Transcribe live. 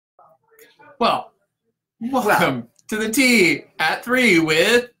Well, welcome to the Tea at 3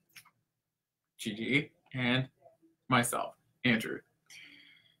 with Gigi and myself, Andrew.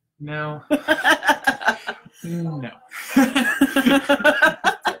 No. No.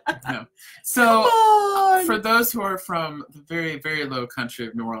 No. So, for those who are from the very, very low country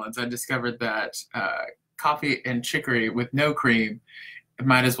of New Orleans, I discovered that coffee and chicory with no cream, it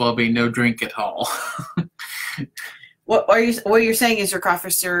might as well be no drink at all. What you're saying is your coffee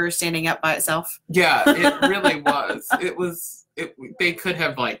stirrer standing up by itself? Yeah, it really was. They could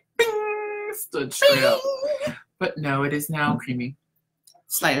have like bing, stood straight up. But no, it is now creamy.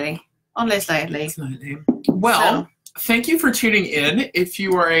 Slightly. Only slightly. Slightly. Well, thank you for tuning in. If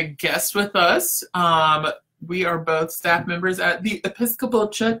you are a guest with us, we are both staff members at the Episcopal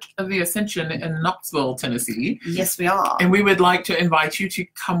Church of the Ascension in Knoxville, Tennessee. Yes, we are. And we would like to invite you to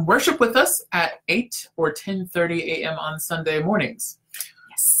come worship with us at 8 or 10:30 a.m. on Sunday mornings.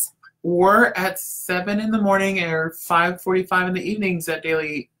 Yes. Or at 7 in the morning or 5:45 in the evenings at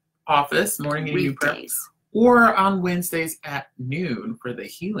Daily Office, morning and evening prayer. Or on Wednesdays at noon for the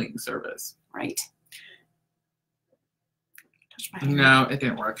healing service. Right. No, it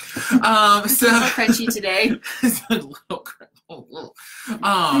didn't work. So a little crunchy today. It's a little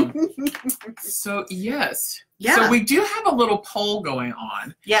so yes. Yeah. So we do have a little poll going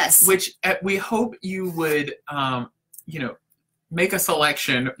on. Yes. Which we hope you would, make a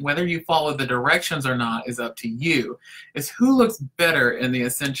selection. Whether you follow the directions or not is up to you. Is who looks better in the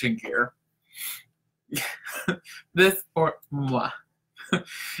Ascension gear? This or moi. So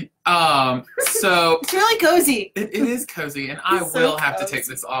it's really cozy. It is cozy, and I will have to take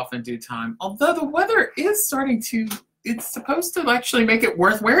this off in due time. Although the weather is starting to, it's supposed to actually make it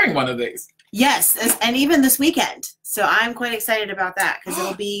worth wearing one of these. Yes, and even this weekend. So I'm quite excited about that because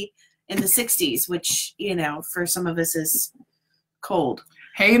it'll be in the 60s, which, for some of us is cold.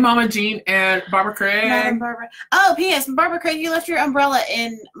 Hey, Mama Jean and Barbara Craig. Madam Barbara. Oh, P.S. Barbara Craig, you left your umbrella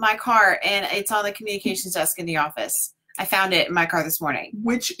in my car, and it's on the communications desk in the office. I found it in my car this morning.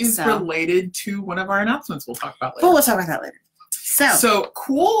 Which is related to one of our announcements we'll talk about later. But we'll talk about that later. So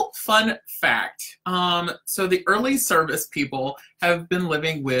cool, fun fact. So the early service people have been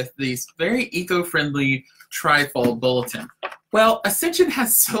living with these very eco-friendly trifold bulletin. Well, Ascension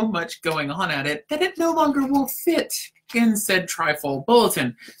has so much going on at it that it no longer will fit in said trifold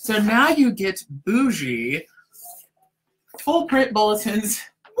bulletin. So now you get bougie full print bulletins.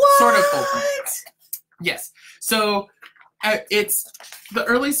 What? Sort of full print. Yes. So it's the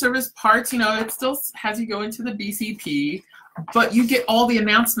early service parts, it still has you go into the BCP, but you get all the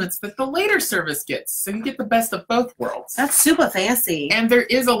announcements that the later service gets. So you get the best of both worlds. That's super fancy. And there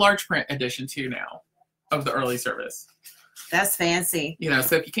is a large print edition too now of the early service. That's fancy.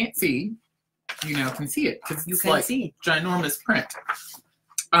 So if you can't see, can see it because it's like ginormous print.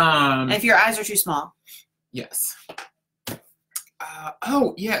 And if your eyes are too small. Yes.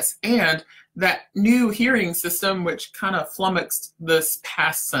 Oh, yes. And that new hearing system, which kind of flummoxed this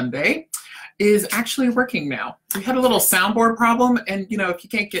past Sunday, is actually working now. We had a little soundboard problem, and, if you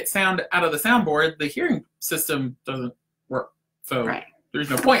can't get sound out of the soundboard, the hearing system doesn't work. So there's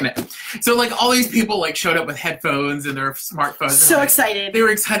no point in it. So, all these people, showed up with headphones and their smartphones. So excited. They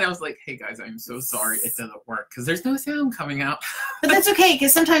were excited. I was like, hey, guys, I'm so sorry it doesn't work because there's no sound coming out. But that's okay,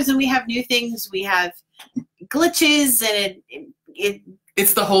 because sometimes when we have new things, we have glitches, and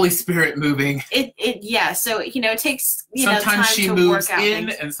it's the Holy Spirit moving. Yeah. So it takes sometimes time she to moves work out in,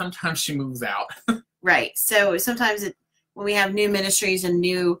 things. and sometimes she moves out. Right. So sometimes when we have new ministries and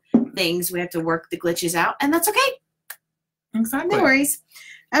new things, we have to work the glitches out, and that's okay. Exactly. No worries.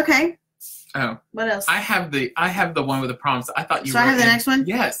 Okay. Oh. What else? I have the one with the prompts. I thought you. So I have the next one.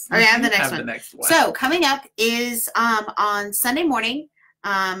 Yes. Okay, I have the next one. one. So coming up is on Sunday morning,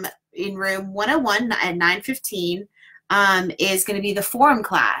 in room 101 at 9:15. Is going to be the forum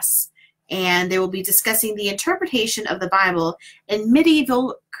class, and they will be discussing the interpretation of the Bible in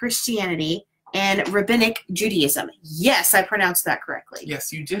medieval Christianity and rabbinic Judaism. Yes, I pronounced that correctly.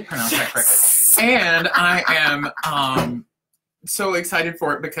 Yes, you did pronounce that correctly. And I am so excited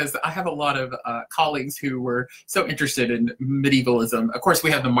for it because I have a lot of colleagues who were so interested in medievalism. Of course,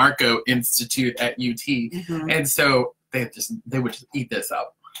 we have the Marco Institute at UT, and so they would just eat this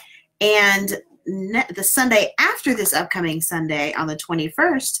up. And the Sunday after this upcoming Sunday, on the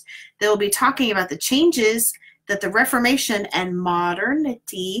 21st, they'll be talking about the changes that the Reformation and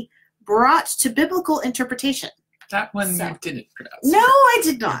modernity brought to biblical interpretation. That one you didn't pronounce. No, I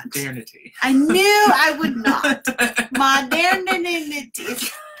did not. Modernity. I knew I would not. Modernity.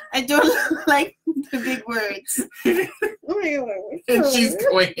 I don't like the big words. And she's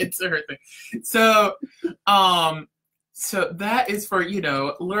going into her thing. So, So that is for,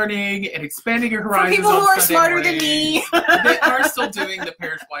 learning and expanding your For horizons. people who on are Sunday smarter morning. than me. They are still doing the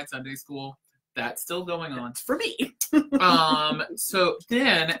parish-wide Sunday school. That's still going on. For me. So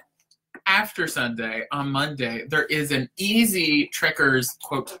then after Sunday, on Monday, there is an easy trekkers,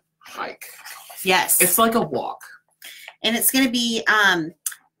 quote, hike. Yes. It's like a walk. And it's going to be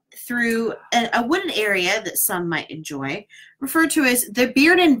through a wooded area that some might enjoy, referred to as the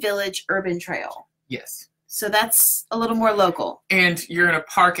Bearden Village Urban Trail. Yes. So that's a little more local. And you're going to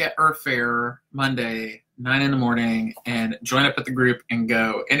park at Earth Fair Monday, 9 in the morning, and join up with the group and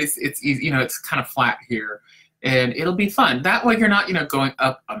go. And it's easy, it's kind of flat here. And it'll be fun. That way you're not, going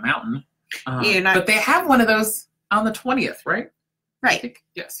up a mountain. But they have one of those on the 20th, right? Right.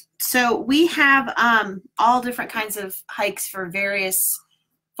 Yes. So we have all different kinds of hikes for various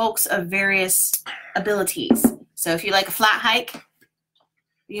folks of various abilities. So if you like a flat hike,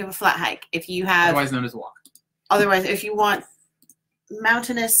 you have a flat hike. If you have otherwise known as a walk. Otherwise, if you want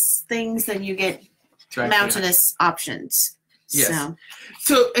mountainous things, then you get mountainous options. Yes.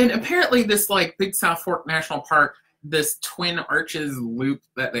 So, and apparently this Big South Fork National Park, this Twin Arches loop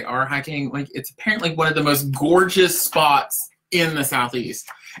that they are hiking, it's apparently one of the most gorgeous spots in the Southeast.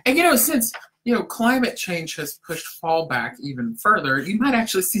 And since climate change has pushed fall back even further, you might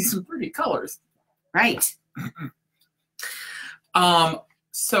actually see some pretty colors. Right.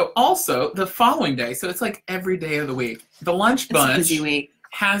 So also the following day, so it's every day of the week, the Lunch Bunch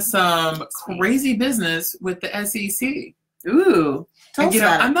has some crazy business with the SEC. Ooh. And,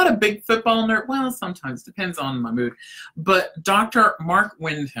 I'm not a big football nerd. Well, sometimes depends on my mood. But Dr. Mark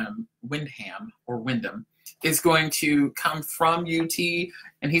Wyndham is going to come from UT,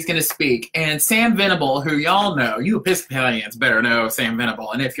 and he's going to speak. And Sam Venable, who y'all know, you Episcopalians better know Sam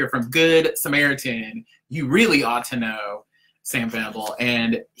Venable. And if you're from Good Samaritan, you really ought to know Sam Venable.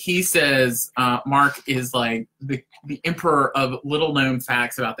 And he says Mark is the emperor of little-known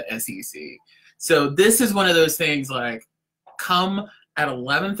facts about the SEC. So this is one of those things come at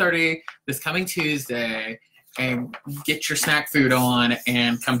 11:30 this coming Tuesday and get your snack food on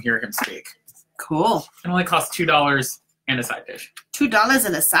and come hear him speak. Cool. It only costs $2 and a side dish. $2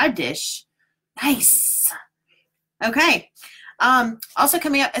 and a side dish. Nice. Okay. Also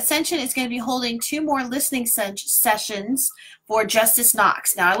coming up, Ascension is going to be holding 2 more listening sessions for Justice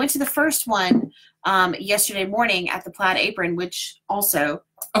Knox. Now, I went to the first one yesterday morning at the Plaid Apron, which also...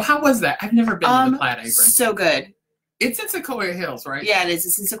 Oh, how was that? I've never been to the Plaid Apron. So good. It's in Sequoia Hills, right? Yeah, it is.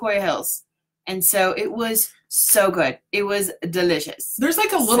 It's in Sequoia Hills. And so it was so good. It was delicious. There's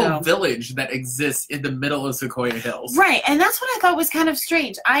a little village that exists in the middle of Sequoia Hills. Right. And that's what I thought was kind of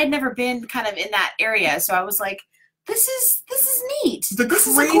strange. I had never been kind of in that area. So I was like, this is neat. The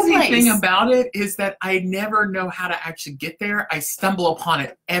crazy thing about it is that I never know how to actually get there. I stumble upon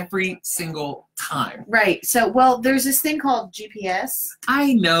it every single time. Right. So, well, there's this thing called GPS.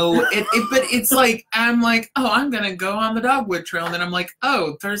 I know it, but it's I'm oh, I'm gonna go on the Dogwood Trail, and then I'm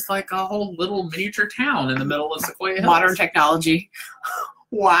oh, there's a whole little miniature town in the middle of Sequoia Hills. Modern technology.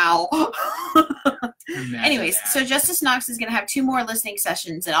 Wow. Anyways, that. so Justice Knox is going to have 2 more listening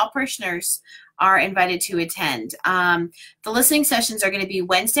sessions, and all parishioners are invited to attend. The listening sessions are going to be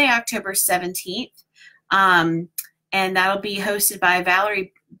Wednesday, October 17th, and that'll be hosted by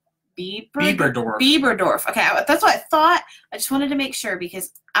Valerie Bieberdorf. Okay, that's what I thought. I just wanted to make sure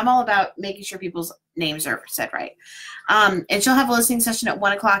because I'm all about making sure people's names are said right. And she'll have a listening session at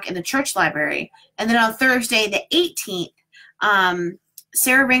 1 o'clock in the church library. And then on Thursday, the 18th,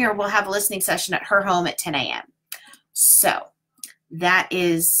 Sarah Ringer will have a listening session at her home at 10 a.m. So that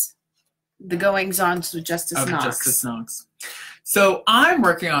is the goings-on with Justice Knox. So I'm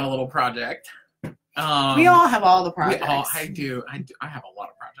working on a little project. We all have all the projects. I do. I have a lot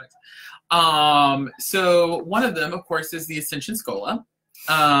of projects. So one of them, of course, is the Ascension Scola.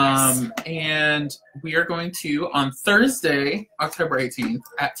 Yes. And we are going to, on Thursday, October 18th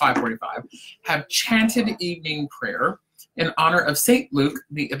at 5:45, have chanted evening prayer in honor of St. Luke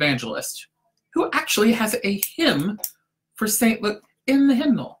the Evangelist, who actually has a hymn for St. Luke in the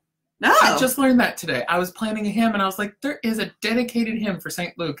hymnal. No. I just learned that today. I was planning a hymn, and I was like, there is a dedicated hymn for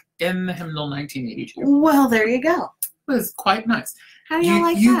St. Luke in the hymnal 1982. Well, there you go. It was quite nice. How do you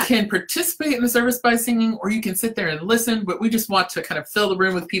like that? You can participate in the service by singing, or you can sit there and listen, but we just want to kind of fill the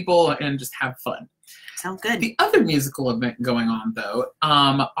room with people and just have fun. Sounds good. The other musical event going on, though,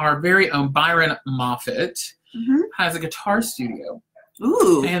 our very own Byron Moffitt has a guitar studio.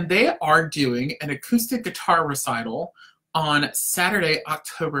 Ooh. And they are doing an acoustic guitar recital on Saturday,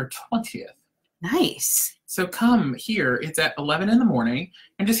 October 20th. Nice. So come here. It's at 11 in the morning,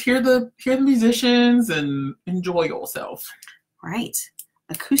 and just hear the musicians and enjoy yourself. Right.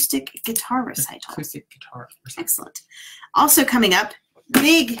 acoustic guitar recital. Acoustic guitar recital. Excellent. Also coming up,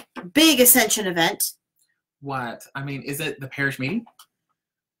 big Ascension event. What? I mean, is it the parish meeting?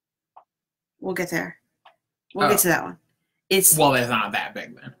 We'll get there. We'll get to that one. It's not that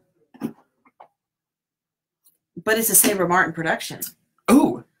big then. But it's a Sabre Martin production.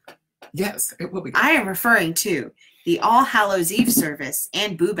 Oh, yes, it will be. I am referring to the All Hallows Eve service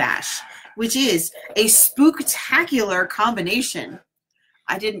and Boo Bash, which is a spooktacular combination.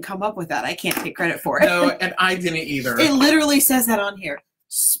 I didn't come up with that. I can't take credit for it. No, and I didn't either. It literally says that on here.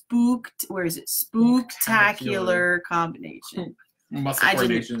 Where is it? Spooktacular combination. Muscle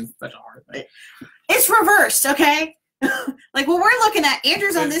coordination is such a hard thing. It's reversed, okay? Like what we're looking at,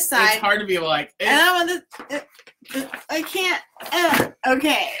 Andrew's on this side. It's hard to be like, and I'm on this. I can't.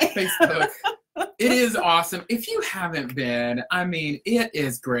 Okay. Facebook. It is awesome. If you haven't been, I mean, it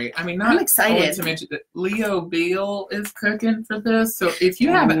is great. I mean, I'm excited. Not to mention that Leo Beale is cooking for this. So if you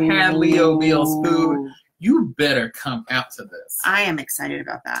haven't had Leo Beale's food, you better come out to this. I am excited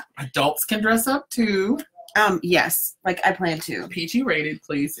about that. Adults can dress up too. Yes, like I plan to. PG rated,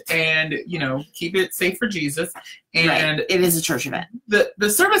 please, and keep it safe for Jesus. And it is a church event. The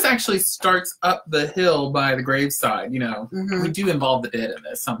service actually starts up the hill by the graveside. We do involve the dead in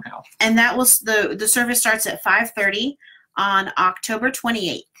this somehow. And that was the service starts at 5:30 on October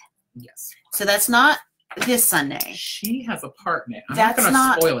 28th. Yes. So that's not this Sunday. She has a part in it. I'm that's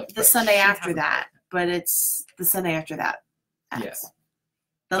not going to spoil it. The Sunday after that, but it's the Sunday after that. Yes.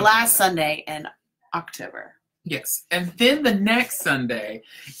 The last Sunday in October. Yes. And then the next Sunday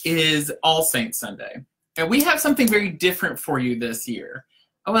is All Saints Sunday. And we have something very different for you this year.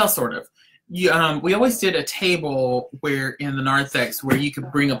 Oh, well, sort of. We always did a table where in the narthex where you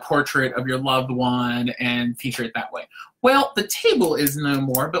could bring a portrait of your loved one and feature it that way. Well, the table is no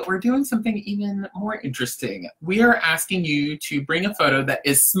more, but we're doing something even more interesting. We are asking you to bring a photo that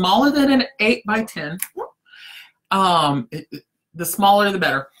is smaller than an 8 by 10. The smaller, the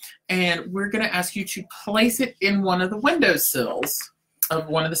better. And we're going to ask you to place it in one of the windowsills of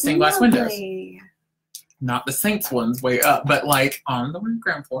one of the stained glass windows. Not the saints ones way up, but like on the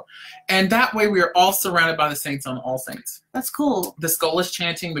ground floor. And that way we are all surrounded by the saints on All Saints. That's cool. The skull is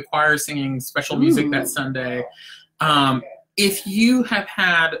chanting, the choir is singing special music that Sunday. If you have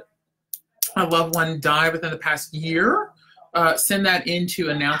had a loved one die within the past year, send that into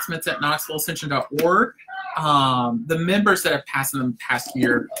announcements at knoxvilleascension.org. The members that have passed in the past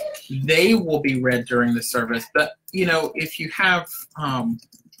year, they will be read during the service. But, if you have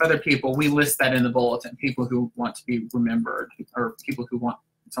other people, we list that in the bulletin, people who want to be remembered or people who want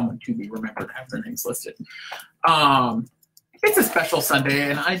someone to be remembered, have their names listed. It's a special Sunday,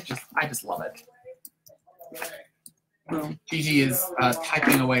 and I just love it. Well, GiGi is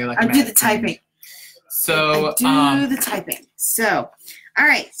typing away like I do the typing. So I do the typing. So, all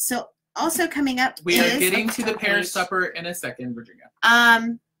right. So also coming up, we are getting to the parish supper in a second, Virginia.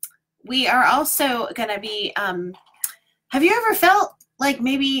 We are also gonna be. Have you ever felt like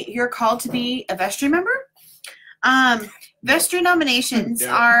maybe you're called to be a vestry member? Vestry nominations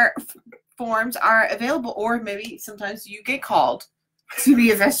forms are available, or maybe sometimes you get called to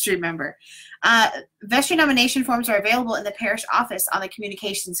be a vestry member. Vestry nomination forms are available in the parish office on the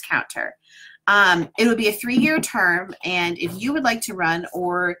communications counter. It would be a 3-year term, and if you would like to run,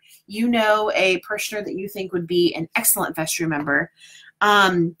 or a parishioner that you think would be an excellent vestry member,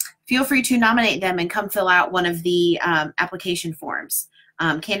 feel free to nominate them and come fill out one of the application forms.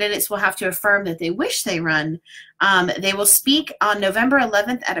 Candidates will have to affirm that they wish they run. They will speak on November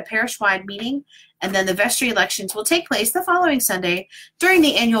 11th at a parish-wide meeting, and then the vestry elections will take place the following Sunday during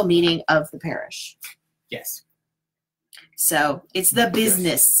the annual meeting of the parish. Yes. So it's the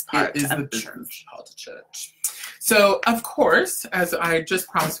business part of the church. So, of course, as I just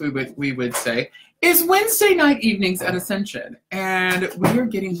promised we would say, is Wednesday night evenings at Ascension, and we are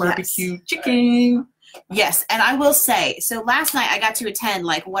getting barbecue chicken. Yes, and I will say, so last night I got to attend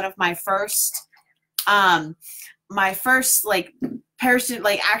like one of my first like parish,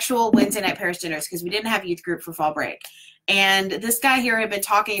 like actual Wednesday night parish dinners, because we didn't have youth group for fall break. And this guy here had been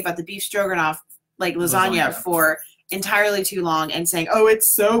talking about the beef stroganoff, like lasagna for entirely too long and saying, oh,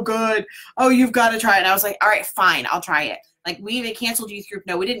 it's so good. Oh, you've got to try it. And I was like, all right, fine, I'll try it. Like, we even canceled youth group.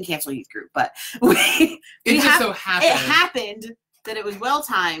 No, we didn't cancel youth group, but it happened that it was well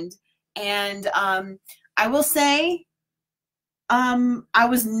timed. And I will say, I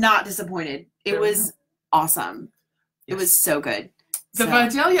was not disappointed. It was awesome. It was so good. The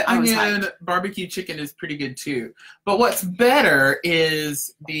Vidalia onion barbecue chicken is pretty good too. But what's better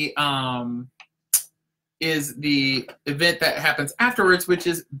is the event that happens afterwards, which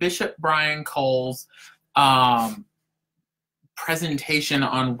is Bishop Brian Cole's presentation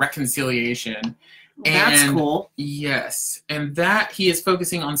on reconciliation. That's cool. Yes, and that he is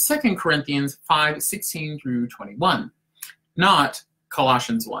focusing on 2 Corinthians 5:16 through 21, not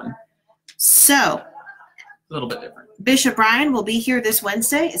Colossians 1. So, a little bit different. Bishop Brian will be here this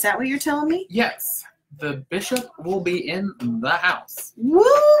Wednesday. Is that what you're telling me? Yes, the bishop will be in the house. Woo!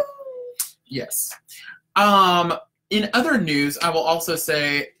 Yes. In other news, I will also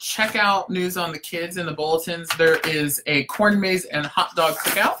say, check out news on the kids in the bulletins. There is a corn maze and hot dog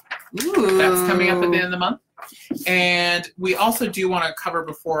cookout. Ooh. That's coming up at the end of the month. And we also do want to cover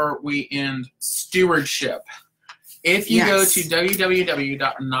before we end stewardship. If you go to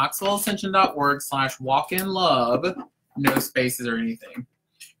www.knoxvilleascension.org/walkinlove, no spaces or anything,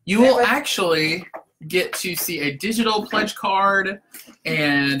 you will actually get to see a digital pledge card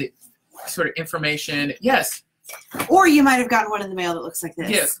and sort of information. Yes. Or you might have gotten one in the mail that looks like this.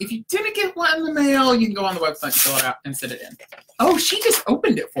 Yes. If you didn't get one in the mail, you can go on the website and fill it out and send it in. Oh, she just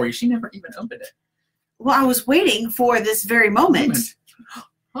opened it for you. She never even opened it. Well, I was waiting for this very moment.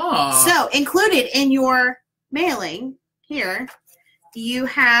 Oh. So, included in your mailing here, you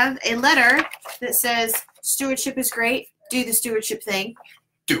have a letter that says, stewardship is great. Do the stewardship thing.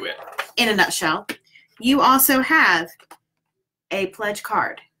 Do it. In a nutshell. You also have a pledge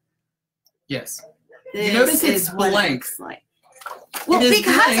card. Yes. This you notice it's blank. Like. Well,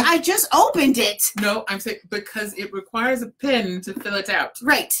 because blank. I just opened it. No, I'm saying because it requires a pen to fill it out.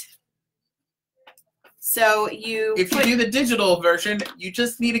 Right. So you. If you do the digital version, you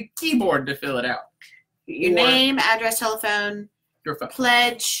just need a keyboard to fill it out. Your name, address, telephone, your phone,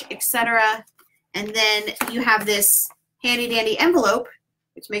 pledge, etc. And then you have this handy dandy envelope,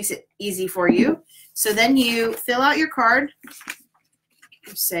 which makes it easy for you. So then you fill out your card.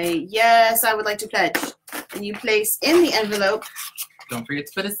 You say, yes, I would like to pledge. And you place in the envelope. Don't forget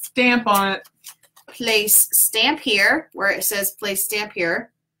to put a stamp on it. Place stamp here, where it says place stamp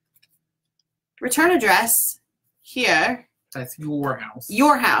here. Return address here. That's your house.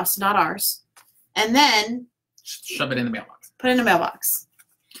 Your house, not ours. And then shove it in the mailbox. Put it in the mailbox.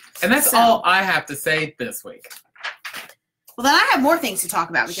 And that's all I have to say this week. Well, then I have more things to talk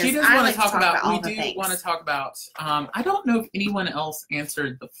about because she does I want like to talk about. all We the do things. want to talk about. I don't know if anyone else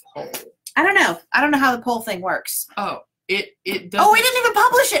answered the poll. I don't know. I don't know how the poll thing works. Oh, it doesn't. Oh, we didn't even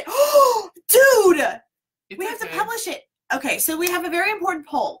publish it. Oh, dude, we have to okay. publish it. Okay, so we have a very important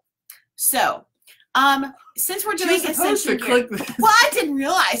poll. So, since we're doing Ascension Gear, well, I didn't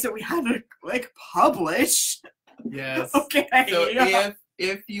realize that we had to publish. Yes. Okay. So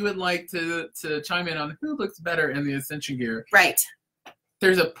if you would like to chime in on who looks better in the Ascension gear, right?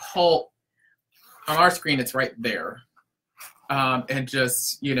 There's a poll on our screen. It's right there, and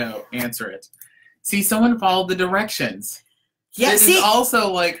just answer it. See, someone followed the directions. Yeah. This is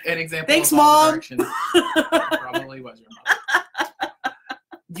also like an example. Thanks, of Mom. Probably was your mom.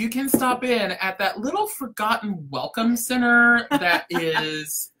 You can stop in at that little forgotten welcome center that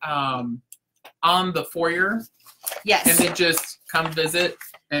is on the foyer. Yes. And then just come visit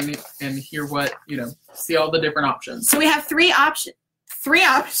and hear what, see all the different options. So we have three options.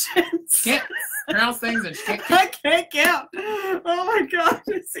 Can't pronounce things and can't I can't count. Oh my God,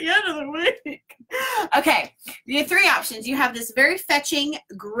 it's the end of the week. Okay, you have three options. You have this very fetching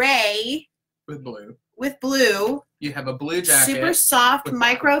gray with blue. With blue. You have a blue jacket. Super soft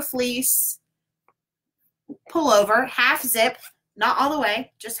micro fleece pullover, half zip, not all the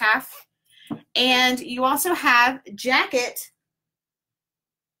way, just half. And you also have jacket,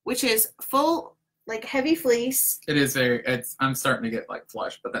 which is full, heavy fleece. It is I'm starting to get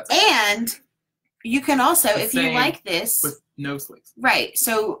flush, but that's okay. And you can also, if you like this. With no sleeves. Right.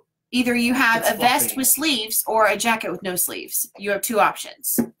 So either you have a vest with sleeves or a jacket with no sleeves. You have two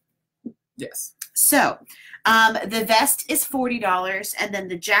options. Yes. So the vest is $40, and then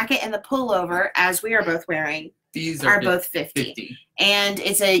the jacket and the pullover, as we are both wearing, these are both $50. And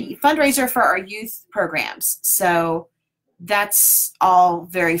it's a fundraiser for our youth programs. So that's all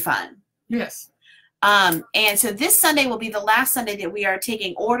very fun. Yes. And so this Sunday will be the last Sunday that we are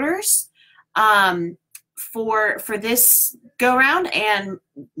taking orders for this go round, and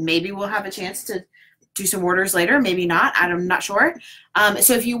maybe we'll have a chance to do some orders later, maybe not. I'm not sure.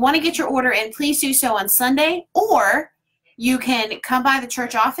 So if you want to get your order in, please do so on Sunday, or you can come by the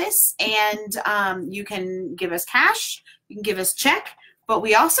church office and you can give us cash. You can give us check. But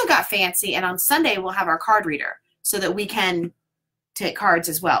we also got fancy, and on Sunday we'll have our card reader so that we can take cards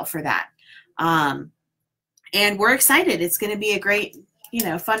as well for that. And we're excited. It's going to be a great,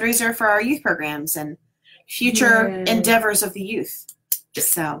 fundraiser for our youth programs and future endeavors of the youth.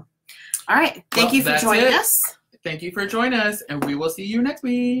 So, all right. Thank you for joining us. Thank you for joining us, and we will see you next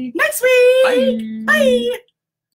week. Next week. Bye. Bye.